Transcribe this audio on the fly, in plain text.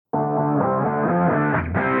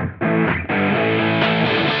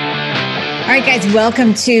All right, guys,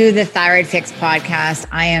 welcome to the Thyroid Fix podcast.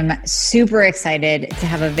 I am super excited to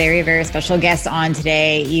have a very, very special guest on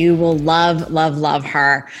today. You will love, love, love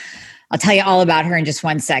her. I'll tell you all about her in just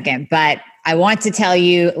one second, but I want to tell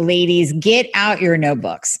you, ladies, get out your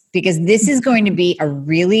notebooks because this is going to be a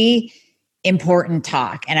really important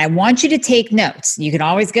talk. And I want you to take notes. You can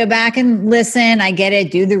always go back and listen. I get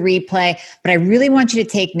it, do the replay, but I really want you to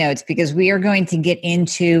take notes because we are going to get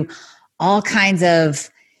into all kinds of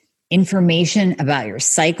information about your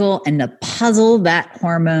cycle and the puzzle that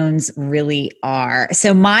hormones really are.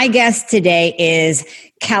 So my guest today is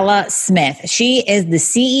Kella Smith. She is the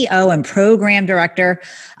CEO and program director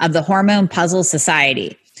of the Hormone Puzzle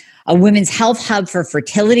Society, a women's health hub for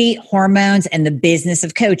fertility, hormones, and the business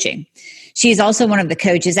of coaching. She is also one of the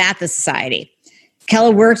coaches at the society.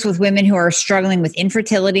 Kella works with women who are struggling with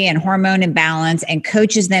infertility and hormone imbalance and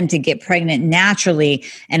coaches them to get pregnant naturally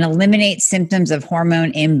and eliminate symptoms of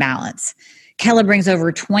hormone imbalance. Kella brings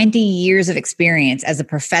over 20 years of experience as a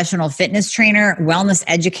professional fitness trainer, wellness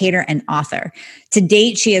educator, and author. To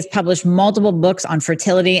date, she has published multiple books on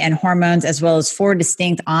fertility and hormones, as well as 4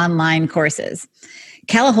 distinct online courses.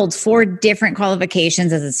 Kella holds 4 different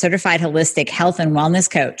qualifications as a certified holistic health and wellness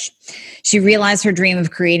coach. She realized her dream of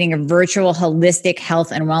creating a virtual holistic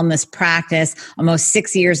health and wellness practice almost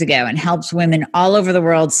 6 years ago and helps women all over the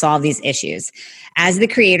world solve these issues. As the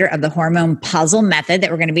creator of the Hormone Puzzle method that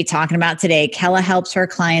we're going to be talking about today, Kella helps her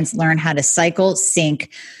clients learn how to cycle sync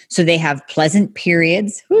so they have pleasant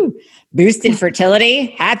periods, boosted fertility,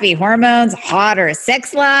 happy hormones, hotter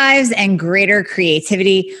sex lives, and greater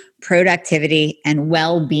creativity, productivity, and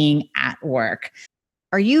well-being at work.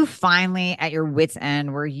 Are you finally at your wit's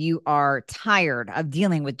end where you are tired of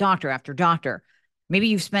dealing with doctor after doctor? Maybe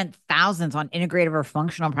you've spent thousands on integrative or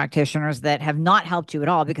functional practitioners that have not helped you at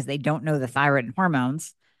all because they don't know the thyroid and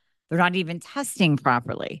hormones. They're not even testing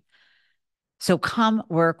properly. So come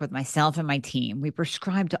work with myself and my team. We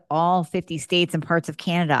prescribe to all 50 states and parts of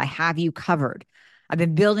Canada. I have you covered. I've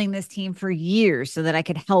been building this team for years so that I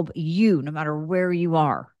could help you no matter where you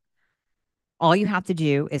are. All you have to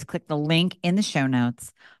do is click the link in the show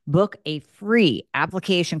notes, book a free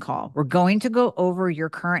application call. We're going to go over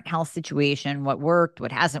your current health situation, what worked,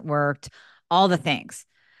 what hasn't worked, all the things.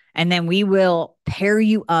 And then we will pair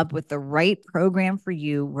you up with the right program for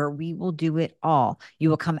you where we will do it all. You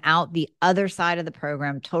will come out the other side of the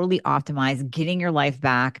program, totally optimized, getting your life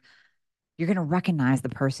back. You're going to recognize the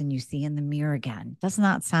person you see in the mirror again. Doesn't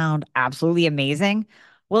that sound absolutely amazing?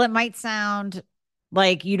 Well, it might sound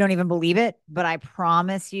like you don't even believe it, but I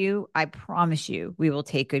promise you, we will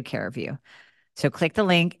take good care of you. So click the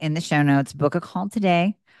link in the show notes, book a call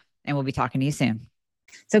today, and we'll be talking to you soon.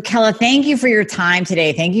 So Kella, thank you for your time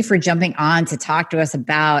today. Thank you for jumping on to talk to us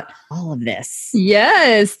about all of this.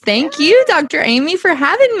 Yes. Thank you, Dr. Amy, for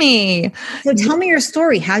having me. So tell me your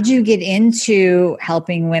story. How'd you get into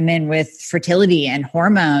helping women with fertility and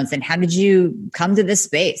hormones, and how did you come to this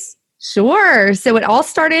space? Sure. So it all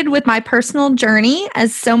started with my personal journey,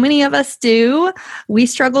 as so many of us do. We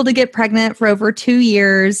struggled to get pregnant for over 2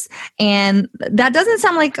 years. And that doesn't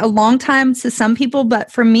sound like a long time to some people,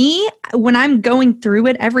 but for me, when I'm going through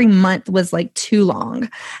it, every month was like too long.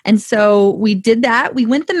 And so we did that. We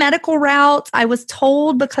went the medical route. I was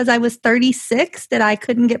told because I was 36 that I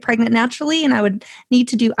couldn't get pregnant naturally and I would need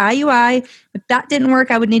to do IUI. If that didn't work,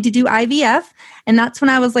 I would need to do IVF. And that's when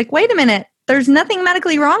I was like, wait a minute. There's nothing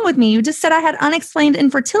medically wrong with me. You just said I had unexplained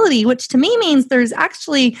infertility, which to me means there's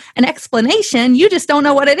actually an explanation. You just don't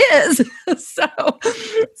know what it is.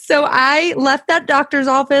 So I left that doctor's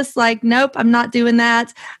office like, nope, I'm not doing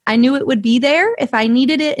that. I knew it would be there if I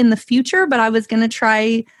needed it in the future, but I was going to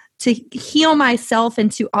try to heal myself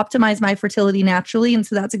and to optimize my fertility naturally. And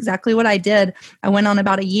so that's exactly what I did. I went on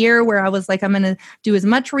about a year where I was like, I'm going to do as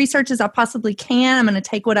much research as I possibly can. I'm going to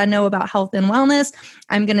take what I know about health and wellness.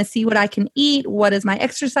 I'm going to see what I can eat. What is my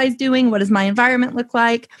exercise doing? What does my environment look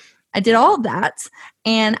like? I did all of that.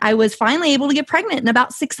 And I was finally able to get pregnant in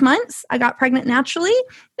about 6 months. I got pregnant naturally.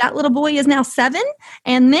 That little boy is now 7.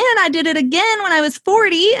 And then I did it again when I was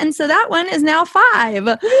 40. And so that one is now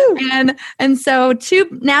 5. And so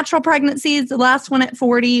 2 natural pregnancies, the last one at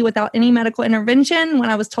 40 without any medical intervention when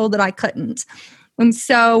I was told that I couldn't. And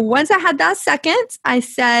so once I had that second, I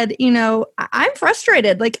said, I'm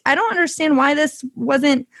frustrated. Like, I don't understand why this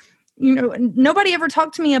wasn't, nobody ever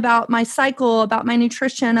talked to me about my cycle, about my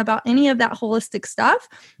nutrition, about any of that holistic stuff.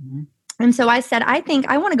 Mm-hmm. And so I said, I think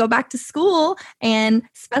I want to go back to school and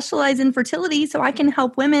specialize in fertility so I can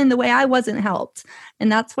help women the way I wasn't helped.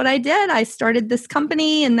 And that's what I did. I started this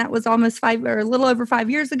company, and that was almost 5 or a little over 5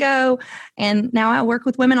 years ago. And now I work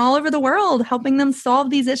with women all over the world, helping them solve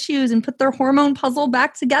these issues and put their hormone puzzle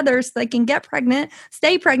back together so they can get pregnant,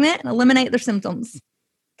 stay pregnant, and eliminate their symptoms.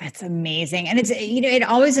 That's amazing. And it's, it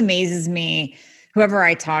always amazes me, whoever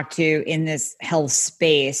I talk to in this health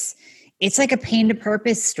space, it's like a pain to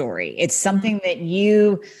purpose story. It's something that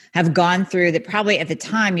you have gone through that probably at the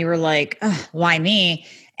time you were like, why me?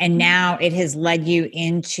 And now it has led you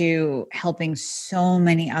into helping so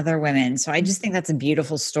many other women. So I just think that's a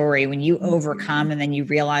beautiful story when you overcome and then you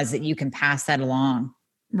realize that you can pass that along.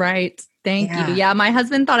 Right. Thank you. Yeah. My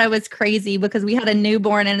husband thought I was crazy because we had a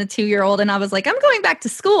newborn and a 2-year-old. And I was like, I'm going back to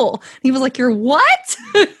school. He was like, you're what?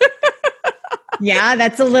 Yeah,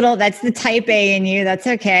 that's the type A in you. That's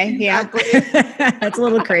okay. Yeah. That's a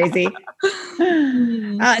little crazy.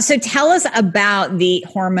 So tell us about the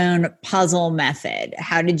hormone puzzle method.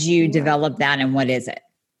 How did you develop that and what is it?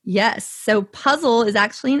 Yes. So puzzle is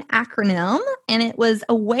actually an acronym, and it was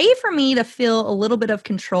a way for me to feel a little bit of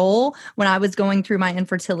control when I was going through my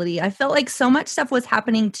infertility. I felt like so much stuff was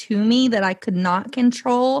happening to me that I could not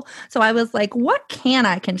control. So I was like, what can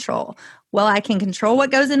I control? Well, I can control what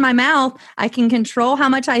goes in my mouth. I can control how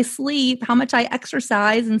much I sleep, how much I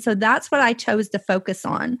exercise. And so that's what I chose to focus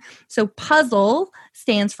on. So puzzle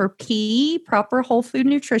stands for P, proper whole food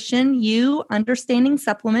nutrition, U, understanding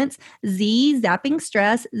supplements, Z, zapping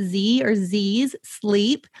stress, Z or Z's,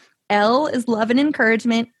 sleep, L is love and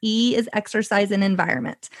encouragement. E is exercise and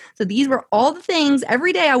environment. So these were all the things.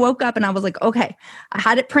 Every day I woke up and I was like, okay, I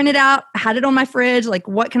had it printed out. I had it on my fridge. Like,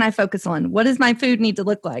 what can I focus on? What does my food need to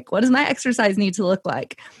look like? What does my exercise need to look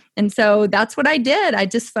like? And so that's what I did. I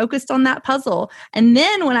just focused on that puzzle. And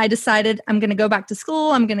then when I decided I'm going to go back to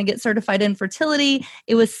school, I'm going to get certified in fertility,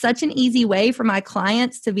 it was such an easy way for my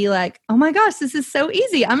clients to be like, oh my gosh, this is so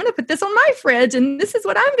easy. I'm going to put this on my fridge and this is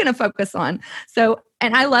what I'm going to focus on. So,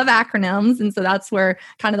 and I love acronyms. And so that's where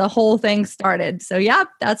kind of the whole thing started. So yeah,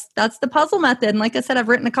 that's the puzzle method. And like I said, I've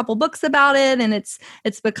written a couple books about it, and it's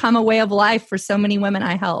become a way of life for so many women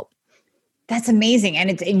I help. That's amazing.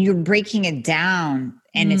 And you're breaking it down,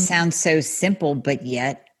 and it sounds so simple, but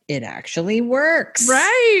yet it actually works.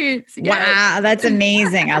 Right. Yes. Wow. That's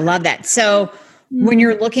amazing. I love that. So when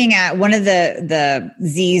you're looking at one of the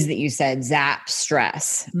Z's that you said, zap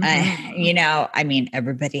stress, I mean,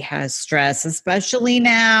 everybody has stress, especially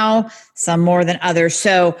now, some more than others.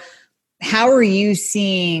 So how are you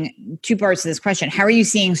seeing, two parts of this question, how are you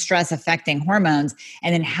seeing stress affecting hormones?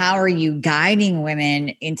 And then how are you guiding women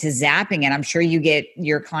into zapping it? I'm sure you get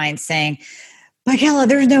your clients saying, Michaela,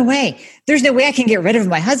 there's no way I can get rid of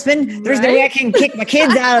my husband. There's no way I can kick my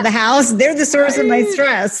kids out of the house. They're the source of my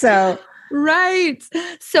stress. So Right.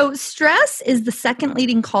 So stress is the second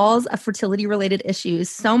leading cause of fertility-related issues.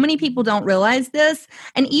 So many people don't realize this.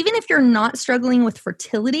 And even if you're not struggling with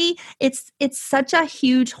fertility, it's such a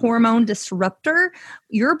huge hormone disruptor.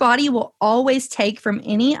 Your body will always take from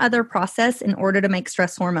any other process in order to make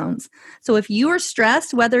stress hormones. So if you are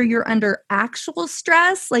stressed, whether you're under actual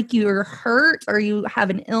stress, like you're hurt or you have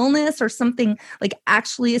an illness or something like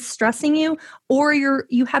actually is stressing you, or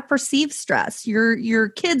you have perceived stress, your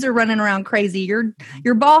kids are running around crazy,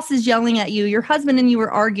 your boss is yelling at you, your husband and you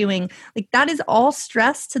are arguing, like that is all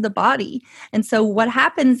stress to the body. And so what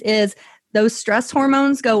happens is those stress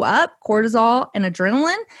hormones go up, cortisol and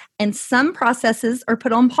adrenaline, and some processes are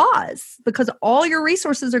put on pause because all your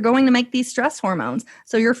resources are going to make these stress hormones.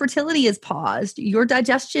 So your fertility is paused, your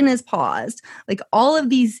digestion is paused, like all of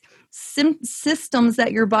these systems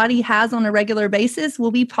that your body has on a regular basis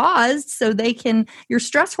will be paused so your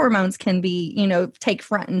stress hormones can be, take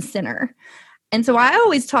front and center. And so I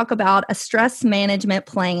always talk about a stress management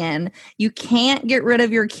plan. You can't get rid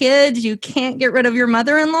of your kids. You can't get rid of your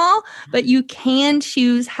mother-in-law, but you can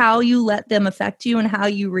choose how you let them affect you and how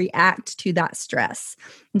you react to that stress.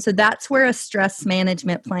 And so that's where a stress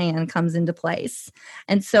management plan comes into place.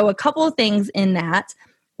 And so a couple of things in that.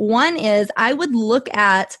 One is I would look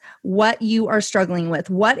at what you are struggling with.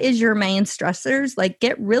 What is your main stressors? Like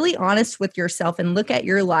get really honest with yourself and look at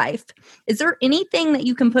your life. Is there anything that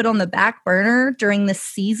you can put on the back burner during the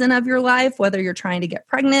season of your life, whether you're trying to get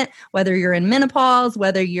pregnant, whether you're in menopause,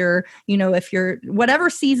 whether you're, if you're, whatever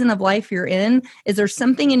season of life you're in, is there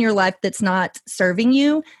something in your life that's not serving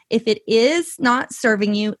you? If it is not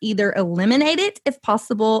serving you, either eliminate it if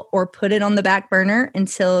possible or put it on the back burner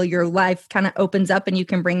until your life kind of opens up and you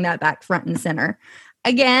can bring that back front and center.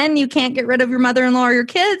 Again, you can't get rid of your mother-in-law or your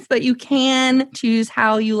kids, but you can choose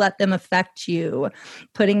how you let them affect you,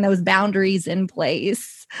 putting those boundaries in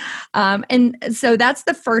place. And so that's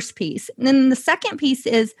the first piece. And then the second piece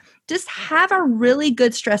is just have a really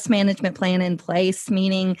good stress management plan in place,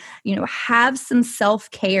 meaning, have some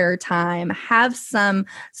self-care time, have some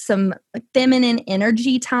feminine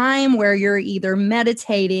energy time where you're either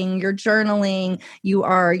meditating, you're journaling, you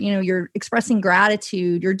are, you're expressing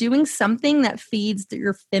gratitude, you're doing something that feeds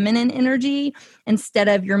your feminine energy instead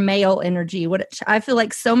of your male energy. What I feel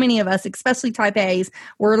like so many of us, especially type A's,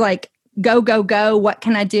 we're like, go, go, go. What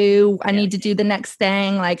can I do? I need to do the next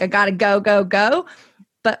thing. Like I got to go, go, go.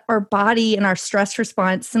 But our body and our stress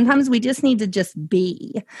response, sometimes we just need to just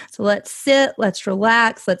be. So let's sit, let's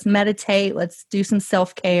relax, let's meditate, let's do some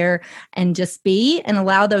self-care and just be and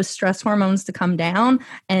allow those stress hormones to come down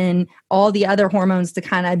and all the other hormones to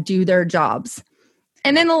kind of do their jobs.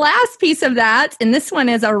 And then the last piece of that, and this one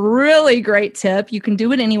is a really great tip. You can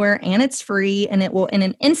do it anywhere and it's free and it will in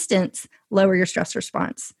an instant lower your stress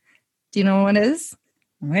response. Do you know what it is?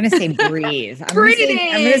 I'm going to say breathe. I'm going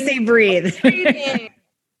to say breathe. Breathing.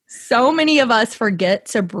 So many of us forget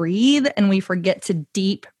to breathe and we forget to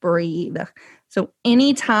deep breathe. So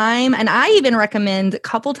anytime, and I even recommend a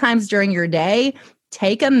couple times during your day,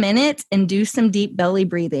 take a minute and do some deep belly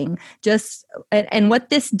breathing. And what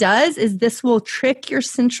this does is this will trick your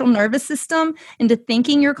central nervous system into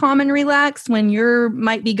thinking you're calm and relaxed when you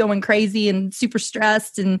might be going crazy and super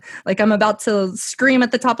stressed and like I'm about to scream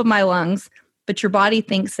at the top of my lungs. But your body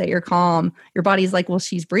thinks that you're calm. Your body's like, well,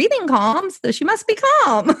 she's breathing calm, so she must be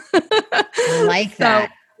calm. I like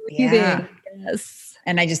that. Yeah. Yes.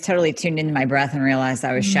 And I just totally tuned into my breath and realized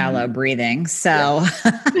I was shallow breathing. So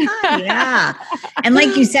yeah. And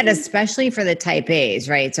like you said, especially for the type A's,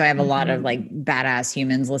 right? So I have a lot of like badass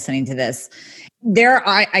humans listening to this.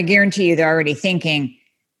 I guarantee you, they're already thinking,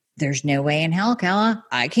 there's no way in hell, Kella.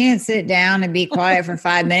 I can't sit down and be quiet for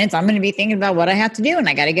 5 minutes. I'm going to be thinking about what I have to do. And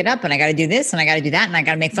I got to get up and I got to do this and I got to do that. And I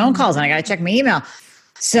got to make phone calls and I got to check my email.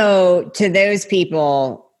 So to those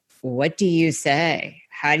people, what do you say?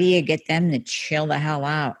 How do you get them to chill the hell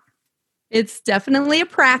out? It's definitely a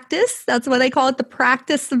practice. That's why they call it the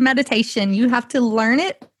practice of meditation. You have to learn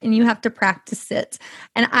it and you have to practice it.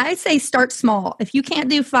 And I say start small. If you can't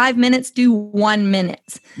do 5 minutes, do 1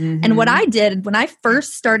 minute. Mm-hmm. And what I did when I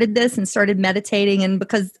first started this and started meditating, and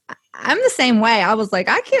because I'm the same way, I was like,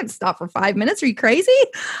 I can't stop for 5 minutes. Are you crazy?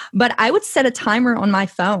 But I would set a timer on my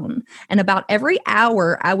phone. And about every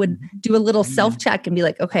hour, I would do a little self-check and be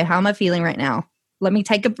like, okay, how am I feeling right now? Let me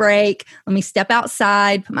take a break. Let me step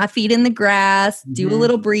outside, put my feet in the grass, do a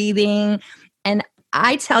little breathing. And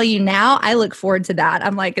I tell you now, I look forward to that.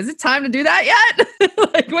 I'm like, is it time to do that yet?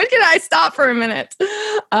 Like, when can I stop for a minute?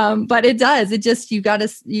 But it does. It just, you gotta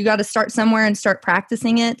start somewhere and start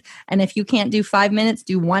practicing it. And if you can't do 5 minutes,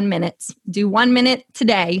 do 1 minute. Do 1 minute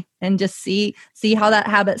today and just see how that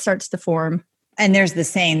habit starts to form. And there's the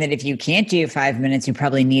saying that if you can't do 5 minutes, you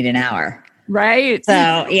probably need an hour. Right.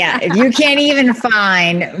 So yeah, if you can't even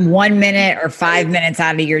find 1 minute or 5 minutes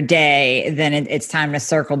out of your day, then it's time to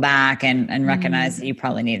circle back and recognize that you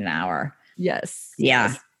probably need an hour. Yes. Yeah.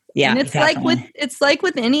 Yes. Yeah. And it's like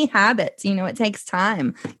with any habit, it takes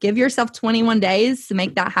time. Give yourself 21 days to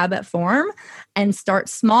make that habit form and start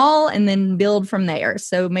small and then build from there.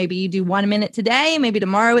 So maybe you do 1 minute today, maybe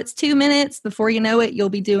tomorrow it's 2 minutes. Before you know it, you'll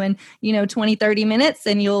be doing, 20, 30 minutes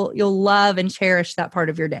and you'll love and cherish that part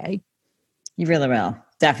of your day. You really will.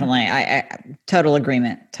 Definitely. I total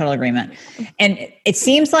agreement. And it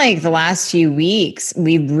seems like the last few weeks,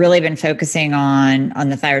 we've really been focusing on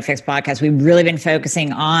the Thyroid Fix podcast. We've really been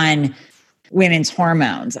focusing on women's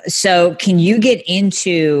hormones. So can you get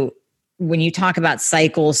into, when you talk about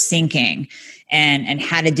cycle syncing and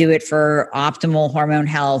how to do it for optimal hormone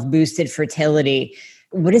health, boosted fertility,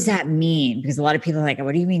 what does that mean? Because a lot of people are like,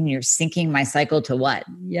 what do you mean you're syncing my cycle to what?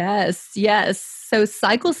 Yes. So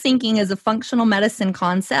cycle syncing is a functional medicine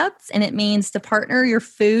concept, and it means to partner your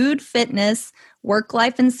food, fitness, work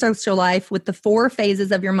life, and social life with the 4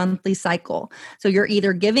 phases of your monthly cycle. So you're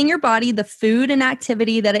either giving your body the food and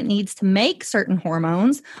activity that it needs to make certain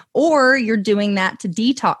hormones, or you're doing that to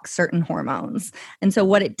detox certain hormones. And so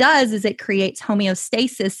what it does is it creates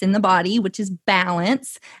homeostasis in the body, which is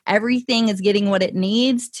balance. Everything is getting what it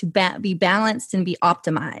needs to be balanced and be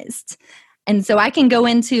optimized. And so I can go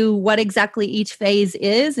into what exactly each phase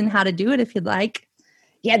is and how to do it if you'd like.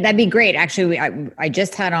 Yeah, that'd be great. Actually, I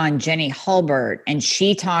just had on Jenny Hulbert, and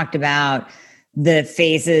she talked about the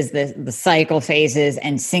phases, the cycle phases,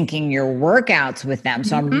 and syncing your workouts with them.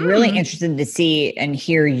 So I'm really interested to see and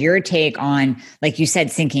hear your take on, like you said,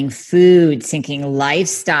 syncing food, syncing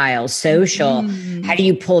lifestyle, social. How do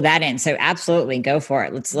you pull that in? So absolutely, go for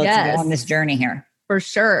it. Let's go on this journey here. For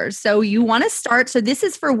sure. So you want to start. So this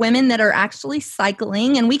is for women that are actually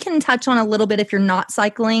cycling, and we can touch on a little bit if you're not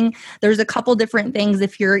cycling. There's a couple different things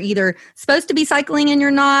if you're either supposed to be cycling and you're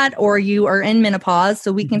not, or you are in menopause.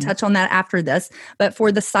 So we can touch on that after this. But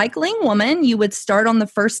for the cycling woman, you would start on the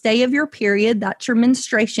first day of your period. That's your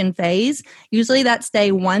menstruation phase. Usually that's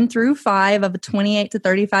day 1 through 5 of a 28 to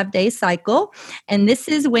 35 day cycle. And this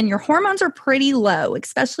is when your hormones are pretty low,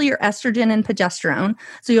 especially your estrogen and progesterone.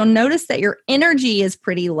 So you'll notice that your energy is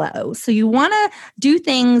pretty low. So you want to do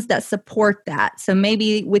things that support that. So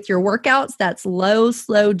maybe with your workouts, that's low,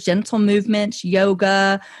 slow, gentle movements,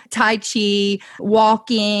 yoga, tai chi,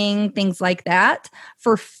 walking, things like that.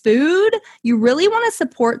 For food, you really want to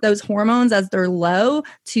support those hormones as they're low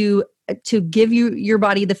to give your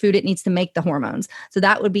body the food it needs to make the hormones. So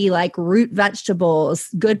that would be like root vegetables,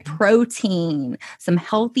 good protein, some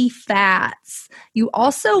healthy fats. You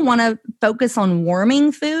also want to focus on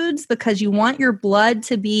warming foods because you want your blood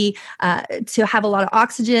to be, to have a lot of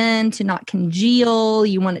oxygen, to not congeal.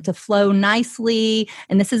 You want it to flow nicely.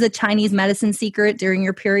 And this is a Chinese medicine secret. During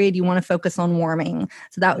your period, you want to focus on warming.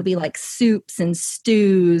 So that would be like soups and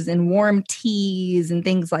stews and warm teas and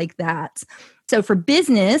things like that. So for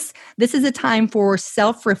business, this is a time for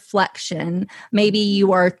self-reflection. Maybe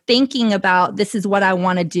you are thinking about, this is what I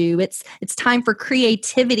want to do. It's time for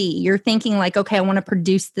creativity. You're thinking like, okay, I want to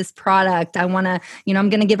produce this product. I want to, I'm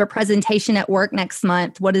going to give a presentation at work next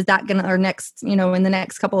month. What is that going to, or next, in the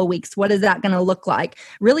next couple of weeks, what is that going to look like?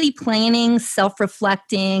 Really planning,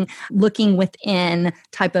 self-reflecting, looking within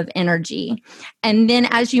type of energy. And then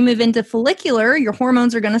as you move into follicular, your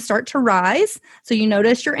hormones are going to start to rise. So you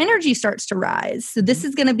notice your energy starts to rise. So this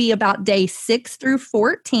is going to be about day 6 through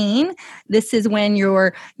 14. This is when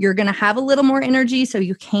you're going to have a little more energy, so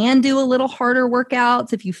you can do a little harder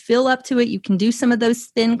workouts. If you feel up to it, you can do some of those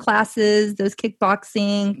spin classes, those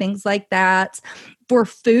kickboxing, things like that. For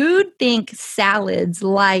food, think salads,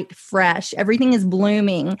 light, fresh. Everything is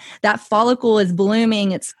blooming. That follicle is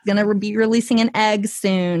blooming. It's going to be releasing an egg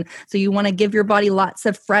soon. So you want to give your body lots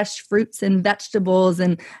of fresh fruits and vegetables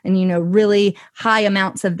and really high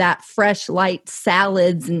amounts of that fresh, light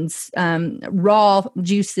salads and raw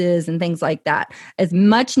juices and things like that. As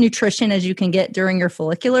much nutrition as you can get during your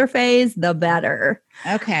follicular phase, the better.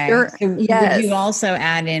 Okay. Yes. Would you also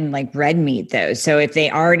add in like red meat though? So if they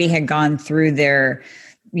already had gone through their,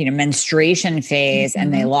 menstruation phase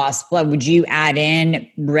and they lost blood, would you add in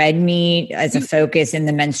red meat as a focus in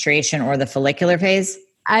the menstruation or the follicular phase?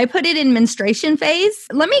 I put it in menstruation phase.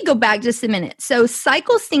 Let me go back just a minute. So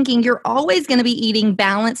cycle syncing, you're always going to be eating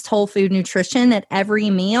balanced whole food nutrition at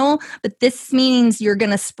every meal, but this means you're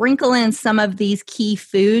going to sprinkle in some of these key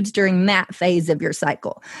foods during that phase of your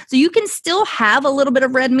cycle. So you can still have a little bit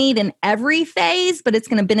of red meat in every phase, but it's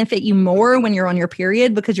going to benefit you more when you're on your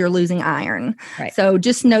period because you're losing iron. Right. So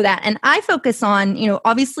just know that. And I focus on,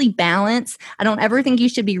 obviously balance. I don't ever think you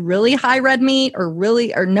should be really high red meat or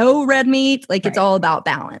no red meat. Like It's all about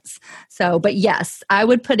balance. So, but yes, I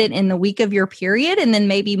would put it in the week of your period and then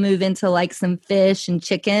maybe move into like some fish and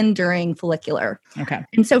chicken during follicular. Okay.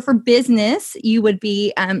 And so for business, you would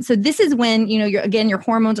be, so this is when, your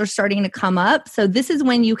hormones are starting to come up. So this is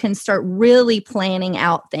when you can start really planning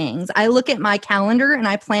out things. I look at my calendar and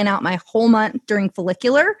I plan out my whole month during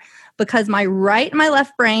follicular, because my right and my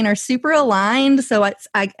left brain are super aligned. So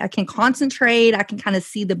I can concentrate. I can kind of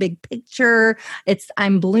see the big picture.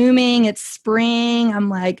 I'm blooming. It's spring. I'm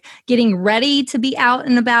like getting ready to be out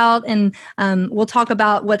and about. And we'll talk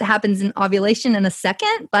about what happens in ovulation in a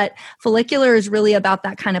second. But follicular is really about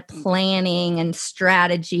that kind of planning and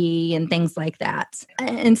strategy and things like that.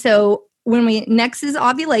 And so next is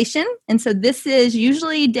ovulation. And so this is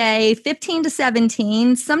usually day 15 to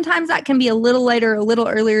 17. Sometimes that can be a little later, a little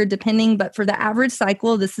earlier, depending, but for the average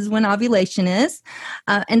cycle, this is when ovulation is.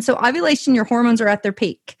 And so ovulation, your hormones are at their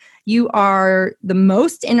peak. You are the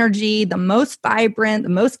most energy, the most vibrant, the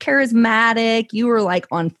most charismatic. You are like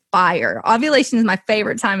on fire. Ovulation is my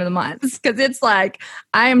favorite time of the month because it's like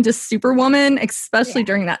I am just superwoman, especially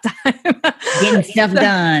during that time. Getting stuff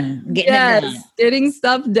done. Getting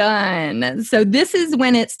stuff done. So this is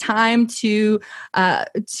when it's time to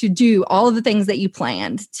do all of the things that you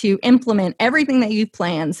planned, to implement everything that you've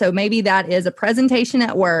planned. So maybe that is a presentation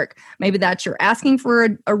at work. Maybe that's you're asking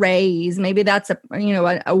for a raise. Maybe that's a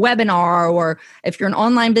webinar, or if you're an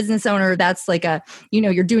online business owner, that's like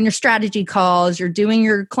you're doing your strategy calls, you're doing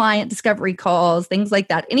your client client discovery calls, things like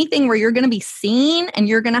that. Anything where you're going to be seen and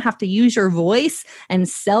you're going to have to use your voice and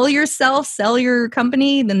sell yourself, sell your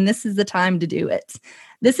company, then this is the time to do it.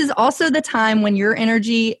 This is also the time when your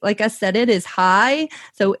energy, like I said, it is high.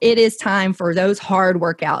 So it is time for those hard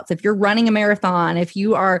workouts. If you're running a marathon, if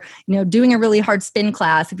you are, doing a really hard spin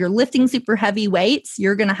class, if you're lifting super heavy weights,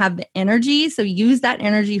 you're going to have the energy. So use that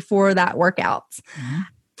energy for that workout. Mm-hmm.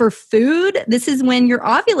 For food, this is when you're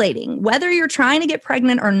ovulating. Whether you're trying to get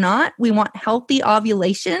pregnant or not, we want healthy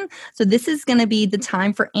ovulation. So this is going to be the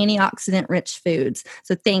time for antioxidant-rich foods.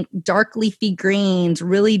 So think dark leafy greens,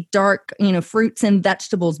 really dark, fruits and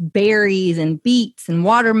vegetables, berries and beets and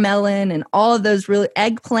watermelon and all of those really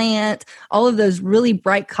eggplant, all of those really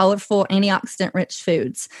bright, colorful, antioxidant-rich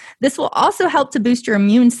foods. This will also help to boost your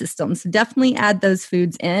immune system. So definitely add those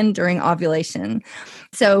foods in during ovulation.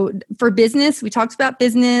 So for business, we talked about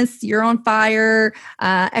business. You're on fire,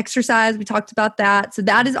 exercise. We talked about that. So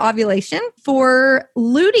that is ovulation. For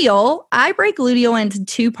luteal, I break luteal into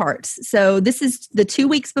two parts. So this is the 2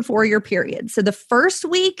 weeks before your period. So the first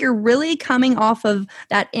week, you're really coming off of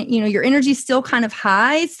that, your energy is still kind of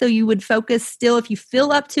high. So you would focus still, if you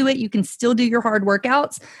feel up to it, you can still do your hard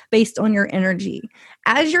workouts based on your energy.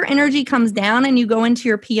 As your energy comes down and you go into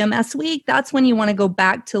your PMS week, that's when you want to go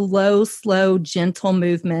back to low, slow, gentle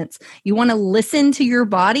movements. You want to listen to your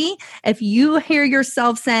body. If you hear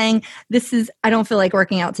yourself saying, I don't feel like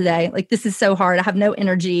working out today. Like, this is so hard. I have no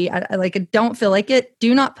energy. I don't feel like it.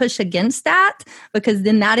 Do not push against that, because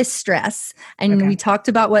then that is stress. And we talked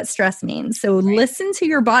about what stress means. So listen to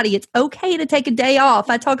your body. It's okay to take a day off.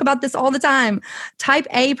 I talk about this all the time. Type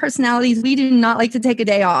A personalities, we do not like to take a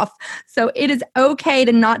day off. So it is okay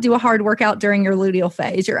to not do a hard workout during your luteal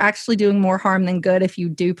phase. You're actually doing more harm than good if you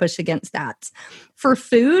do push against that. For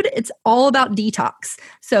food, it's all about detox.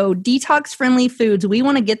 So detox-friendly foods, we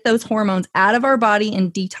want to get those hormones out of our body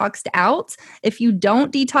and detoxed out. If you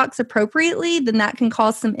don't detox appropriately, then that can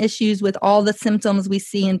cause some issues with all the symptoms we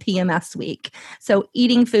see in PMS week. So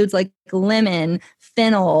eating foods like lemon,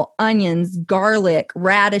 fennel, onions, garlic,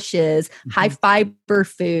 radishes, high fiber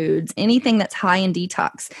foods, anything that's high in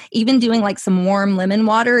detox. Even doing like some warm lemon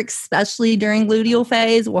water, especially during luteal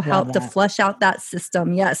phase, will help to flush out that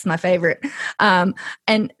system. Yes, my favorite.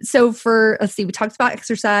 And so we talked about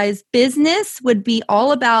exercise. Business would be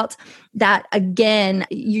all about that. Again,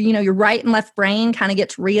 your right and left brain kind of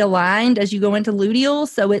gets realigned as you go into luteal.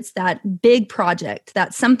 So it's that big project,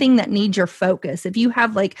 that's something that needs your focus. If you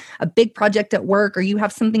have like a big project at work, or you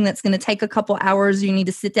have something that's going to take a couple hours you need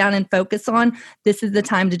to sit down and focus on, this is the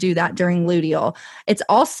time to do that during luteal. It's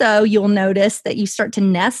also, you'll notice that you start to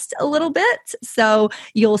nest a little bit. So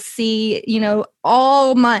you'll see,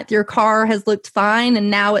 all month your car has looked fine, and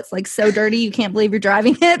now it's like so dirty you can't believe you're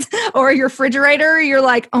driving it. Or your refrigerator, you're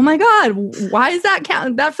like, oh my God, why is that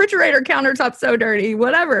refrigerator countertop so dirty?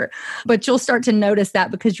 Whatever. But you'll start to notice that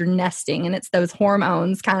because you're nesting, and it's those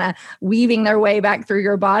hormones kind of weaving their way back through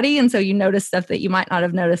your body. And so you notice stuff that you might not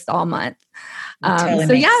have noticed all month. And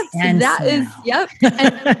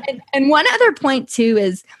one other point too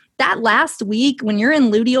is that last week when you're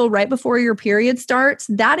in luteal right before your period starts,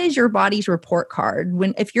 that is your body's report card.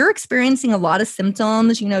 If you're experiencing a lot of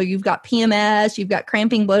symptoms, you've got PMS, you've got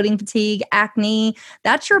cramping, bloating, fatigue, acne,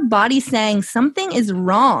 that's your body saying something is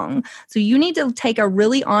wrong. So you need to take a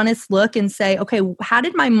really honest look and say, okay, how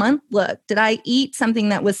did my month look? Did I eat something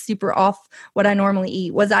that was super off what I normally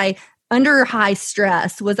eat? Was I under high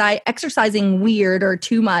stress? Was I exercising weird or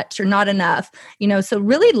too much or not enough? So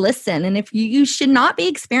really listen. And if you should not be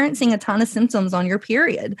experiencing a ton of symptoms on your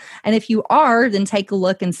period. And if you are, then take a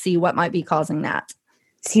look and see what might be causing that.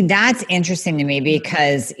 See, that's interesting to me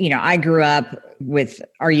because, I grew up with,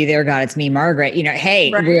 are you there, God? It's me, Margaret.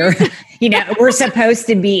 Hey, right. We're supposed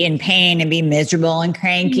to be in pain and be miserable and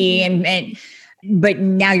cranky but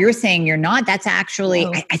now you're saying you're not. That's actually,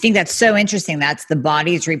 I think that's so interesting. That's the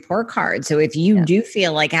body's report card. So if you do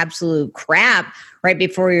feel like absolute crap right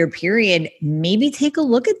before your period, maybe take a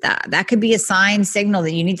look at that. That could be a signal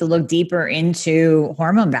that you need to look deeper into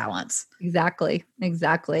hormone balance. Exactly.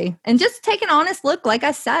 And just take an honest look. Like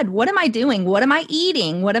I said, what am I doing? What am I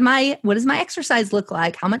eating? What does my exercise look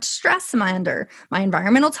like? How much stress am I under? My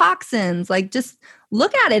environmental toxins, just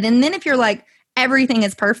look at it. And then if you're like, everything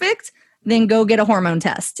is perfect, then go get a hormone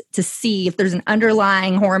test to see if there's an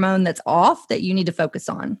underlying hormone that's off that you need to focus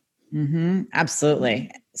on. Mm-hmm.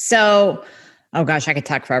 Absolutely. So, oh gosh, I could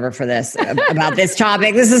talk forever for this about this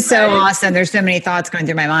topic. This is so awesome. There's so many thoughts going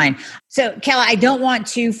through my mind. So, Kayla, I don't want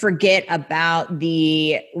to forget about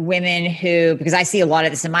the women who, because I see a lot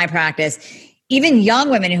of this in my practice, even young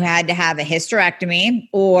women who had to have a hysterectomy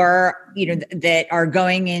or, that are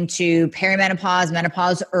going into perimenopause,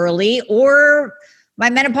 menopause early, or my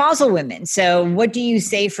menopausal women. So what do you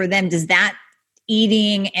say for them? Does that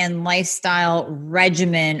eating and lifestyle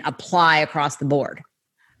regimen apply across the board?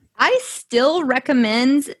 I still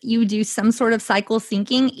recommend you do some sort of cycle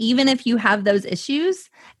syncing, even if you have those issues.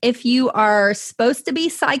 If you are supposed to be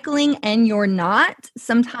cycling and you're not,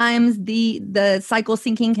 sometimes the cycle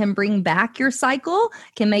syncing can bring back your cycle,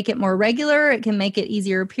 can make it more regular. It can make it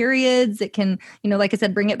easier periods. It can, like I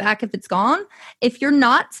said, bring it back if it's gone. If you're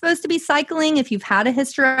not supposed to be cycling, if you've had a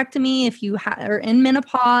hysterectomy, if you are in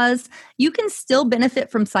menopause, you can still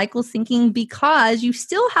benefit from cycle syncing because you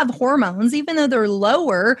still have hormones, even though they're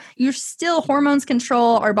lower. You're still, hormones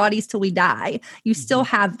control our bodies till we die. You still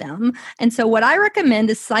have them. And so what I recommend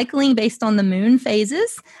is cycling based on the moon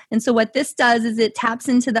phases. And so what this does is it taps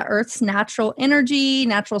into the Earth's natural energy,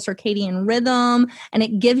 natural circadian rhythm, and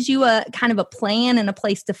it gives you a kind of a plan and a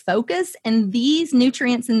place to focus. And these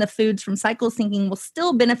nutrients in the foods from cycle syncing will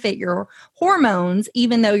still benefit your hormones,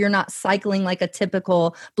 even though you're not cycling like a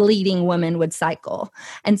typical bleeding woman would cycle.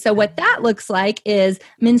 And so what that looks like is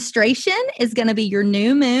menstruation is going to be your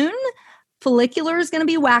new moon. Follicular is going to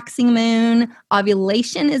be waxing moon,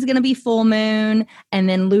 ovulation is going to be full moon, and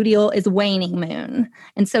then luteal is waning moon.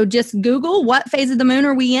 And so just Google what phase of the moon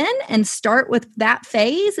are we in and start with that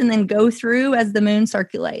phase and then go through as the moon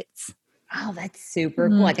circulates. Oh, that's super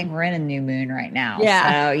cool. I think we're in a new moon right now.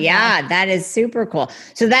 Yeah. So that is super cool.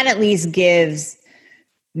 So that at least gives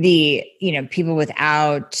the, people that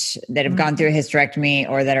have gone through a hysterectomy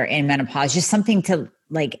or that are in menopause, just something to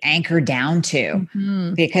like anchor down to,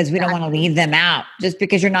 because we don't want to leave them out. Just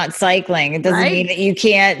because you're not cycling, it doesn't mean that you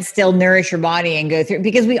can't still nourish your body and go through,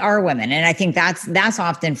 because we are women. And I think that's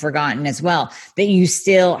often forgotten as well, that you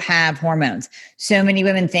still have hormones. So many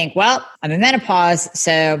women think, well, I'm in menopause,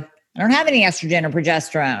 so I don't have any estrogen or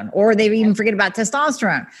progesterone, or they even forget about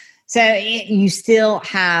testosterone. So you still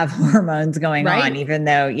have hormones going on, even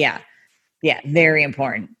though, very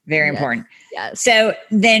important, very important. Yes. So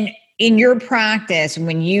then in your practice,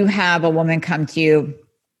 when you have a woman come to you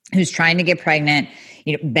who's trying to get pregnant,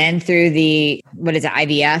 been through the, what is it,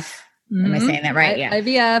 IVF? Am I saying that right?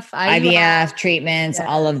 Yeah. IVF treatments,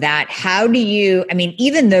 all of that. How do you,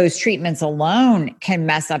 even those treatments alone can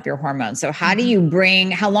mess up your hormones. So how do you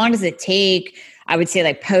how long does it take, I would say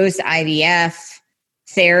like post IVF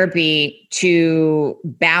therapy to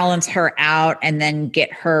balance her out and then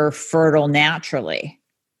get her fertile naturally?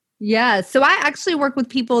 Yeah. So I actually work with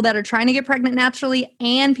people that are trying to get pregnant naturally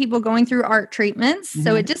and people going through ART treatments.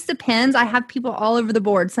 So it just depends. I have people all over the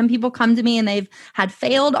board. Some people come to me and they've had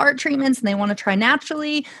failed ART treatments and they want to try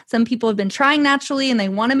naturally. Some people have been trying naturally and they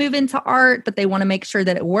want to move into ART, but they want to make sure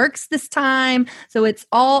that it works this time. So it's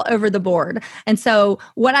all over the board. And so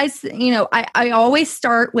what I always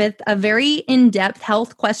start with a very in-depth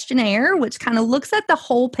health questionnaire, which kind of looks at the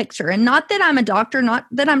whole picture. And not that I'm a doctor, not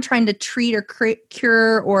that I'm trying to treat or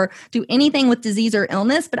cure or do anything with disease or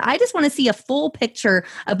illness, but I just want to see a full picture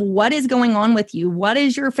of what is going on with you. What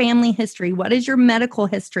is your family history? What is your medical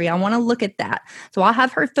history? I want to look at that. So I'll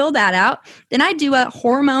have her fill that out. Then I do a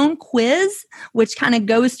hormone quiz, which kind of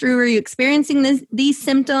goes through, are you experiencing these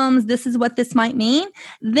symptoms? This is what this might mean.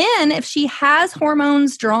 Then if she has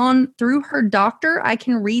hormones drawn through her doctor, I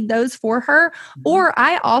can read those for her. Or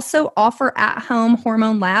I also offer at-home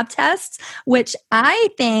hormone lab tests, which I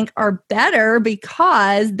think are better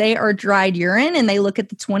because they are dried urine and they look at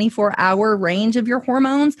the 24-hour range of your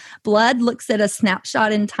hormones. Blood looks at a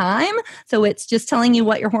snapshot in time. So it's just telling you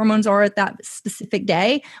what your hormones are at that specific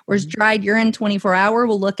day. Whereas dried urine 24-hour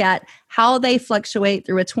will look at how they fluctuate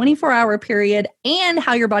through a 24-hour period and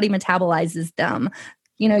how your body metabolizes them.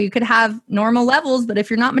 You could have normal levels, but if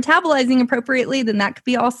you're not metabolizing appropriately, then that could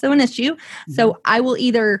be also an issue. So I will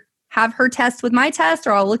either have her test with my test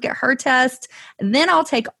or I'll look at her test. And then I'll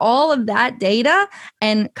take all of that data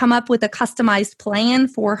and come up with a customized plan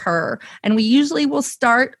for her. And we usually will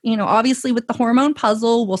start, obviously with the hormone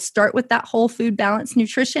puzzle, we'll start with that whole food balanced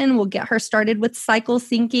nutrition. We'll get her started with cycle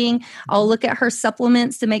syncing. I'll look at her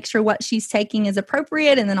supplements to make sure what she's taking is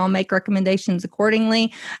appropriate. And then I'll make recommendations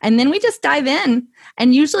accordingly. And then we just dive in.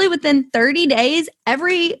 And usually within 30 days, I've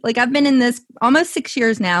been in this almost 6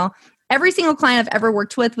 years now. every single client I've ever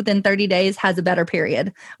worked with within 30 days has a better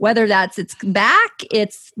period. Whether that's it's back,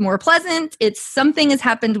 it's more pleasant, it's something has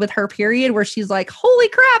happened with her period where she's like, holy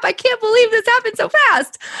crap, I can't believe this happened so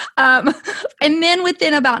fast. And then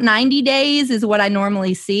within about 90 days is what I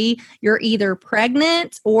normally see. You're either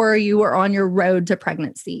pregnant or you are on your road to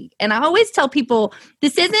pregnancy. And I always tell people,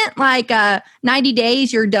 this isn't like 90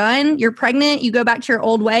 days, you're done, you're pregnant, you go back to your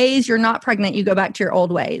old ways. You're not pregnant, you go back to your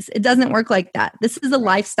old ways. It doesn't work like that. This is a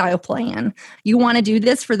lifestyle plan. You want to do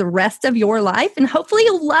this for the rest of your life, and hopefully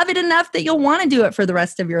you'll love it enough that you'll want to do it for the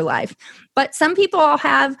rest of your life. But some people I'll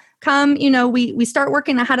have come, we start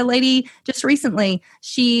working. I had a lady just recently,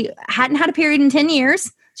 she hadn't had a period in 10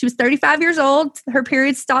 years. She was 35 years old. Her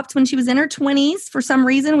period stopped when she was in her 20s for some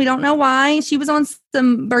reason. We don't know why. She was on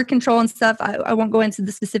some birth control and stuff. I won't go into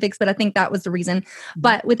the specifics, but I think that was the reason.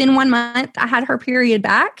 But within 1 month, I had her period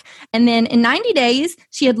back. And then in 90 days,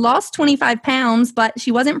 she had lost 25 pounds, but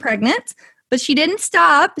she wasn't pregnant. But she didn't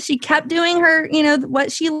stop. She kept doing her,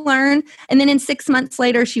 what she learned. And then in 6 months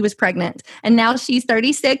later, she was pregnant. And now she's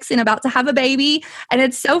 36 and about to have a baby. And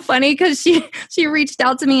it's so funny because she reached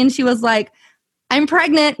out to me and she was like, I'm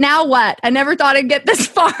pregnant. Now what? I never thought I'd get this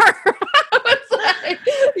far. I was like,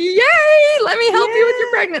 yay, let me help you with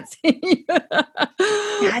your pregnancy.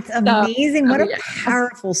 That's amazing. What a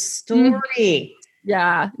powerful story.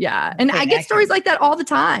 Yeah. And I get stories like that all the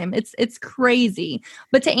time. It's crazy.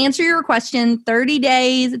 But to answer your question, 30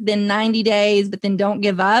 days, then 90 days, but then don't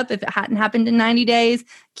give up. If it hadn't happened in 90 days,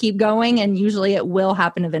 keep going. And usually it will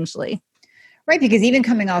happen eventually. Right, because even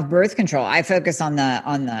coming off birth control, I focus on the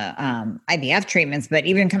IVF treatments, but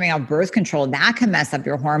even coming off birth control, that can mess up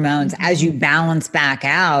your hormones as you balance back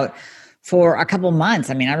out for a couple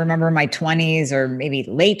months. I mean, I remember in my 20s or maybe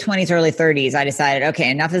late 20s, early 30s, I decided,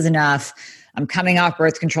 okay, enough is enough. I'm coming off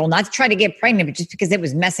birth control, not to try to get pregnant, but just because it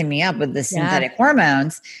was messing me up with the synthetic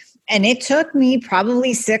hormones. And it took me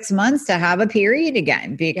probably 6 months to have a period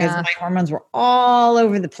again because my hormones were all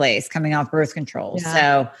over the place coming off birth control. Yeah.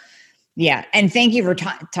 So yeah. And thank you for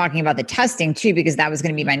talking about the testing too, because that was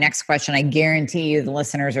going to be my next question. I guarantee you the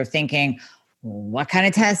listeners are thinking, what kind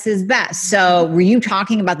of test is best? So were you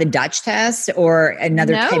talking about the Dutch test or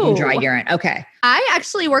another type of dry urine? Okay. I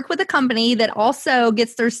actually work with a company that also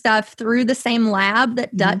gets their stuff through the same lab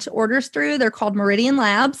that Dutch orders through. They're called Meridian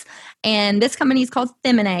Labs. And this company is called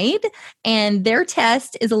Feminade. And their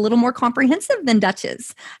test is a little more comprehensive than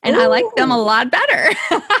Dutch's. And I like them a lot better.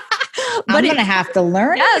 I'm going to have to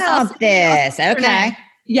learn about this. Okay.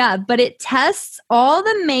 Yeah, but it tests all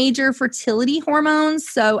the major fertility hormones.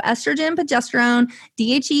 So estrogen, progesterone,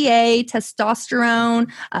 DHEA, testosterone,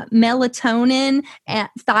 melatonin, and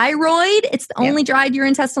thyroid. It's the only dried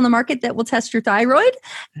urine test on the market that will test your thyroid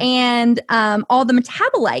and all the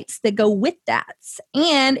metabolites that go with that.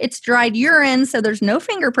 And it's dried urine, so there's no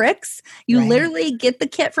finger pricks. You literally get the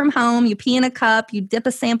kit from home. You pee in a cup. You dip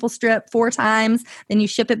a sample strip 4 times. Then you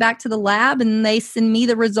ship it back to the lab and they send me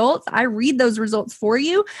the results. I read those results for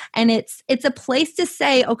you. And it's a place to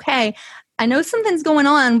say, okay, I know something's going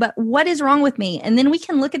on, but what is wrong with me? And then we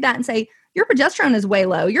can look at that and say, your progesterone is way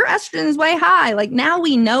low. Your estrogen is way high. Like now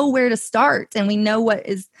we know where to start and we know what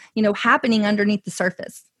is, happening underneath the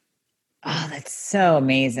surface. Oh, that's so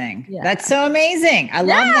amazing. Yeah. That's so amazing. I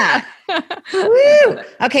love that. Woo!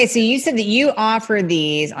 Okay. So you said that you offer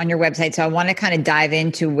these on your website. So I want to kind of dive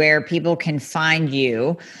into where people can find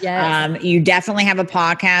you. Yes. You definitely have a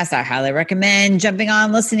podcast. I highly recommend jumping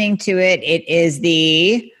on, listening to it. It is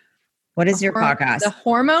what is your podcast? The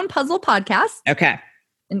Hormone Puzzle Podcast. Okay.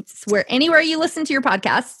 And it's anywhere you listen to your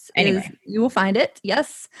podcasts, you will find it.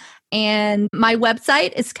 Yes. And my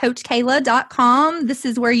website is coachkayla.com. This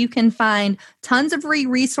is where you can find tons of free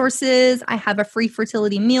resources. I have a free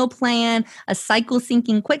fertility meal plan, a cycle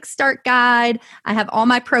syncing quick start guide. I have all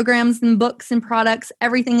my programs and books and products.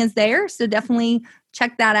 Everything is there. So definitely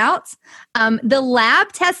check that out. The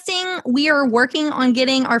lab testing, we are working on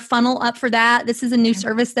getting our funnel up for that. This is a new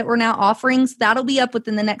service that we're now offering. So that'll be up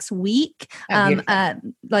within the next week,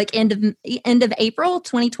 like end of April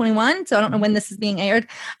 2021. So I don't know when this is being aired.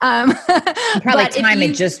 Probably time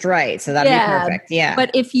it just right. So that'd be perfect. Yeah.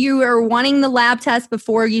 But if you are wanting the lab test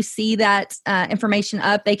before you see that information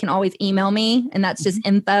up, they can always email me. And that's just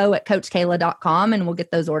info@coachkayla.com and we'll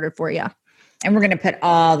get those ordered for you. And we're going to put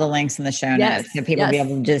all the links in the show notes so people will be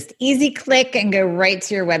able to just easy click and go right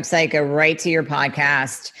to your website, go right to your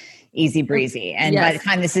podcast, easy breezy. And by the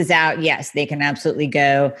time this is out, yes, they can absolutely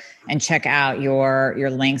go and check out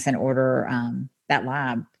your links and order that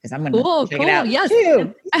lab because I'm going to cool. check it out Yes.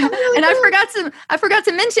 too. And I forgot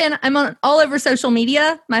to mention, I'm on all over social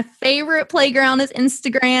media. My favorite playground is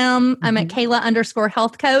Instagram. I'm at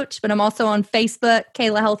Kayla_health coach, but I'm also on Facebook,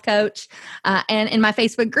 Kayla Health Coach, and in my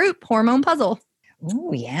Facebook group, Hormone Puzzle.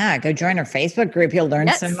 Oh yeah. Go join our Facebook group. You'll learn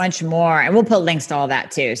so much more. And we'll put links to all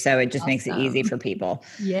that too. So it just makes it easy for people.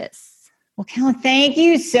 Yes. Well, Kayla, thank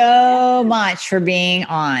you so much for being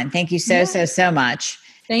on. Thank you so much.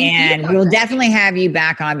 Thank you. We'll definitely have you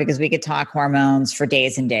back on because we could talk hormones for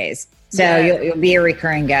days and days. So you'll be a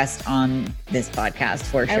recurring guest on this podcast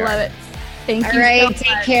for sure. I love it. Thank you. All right.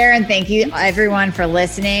 Take care. And thank you everyone for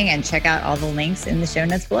listening, and check out all the links in the show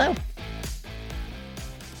notes below.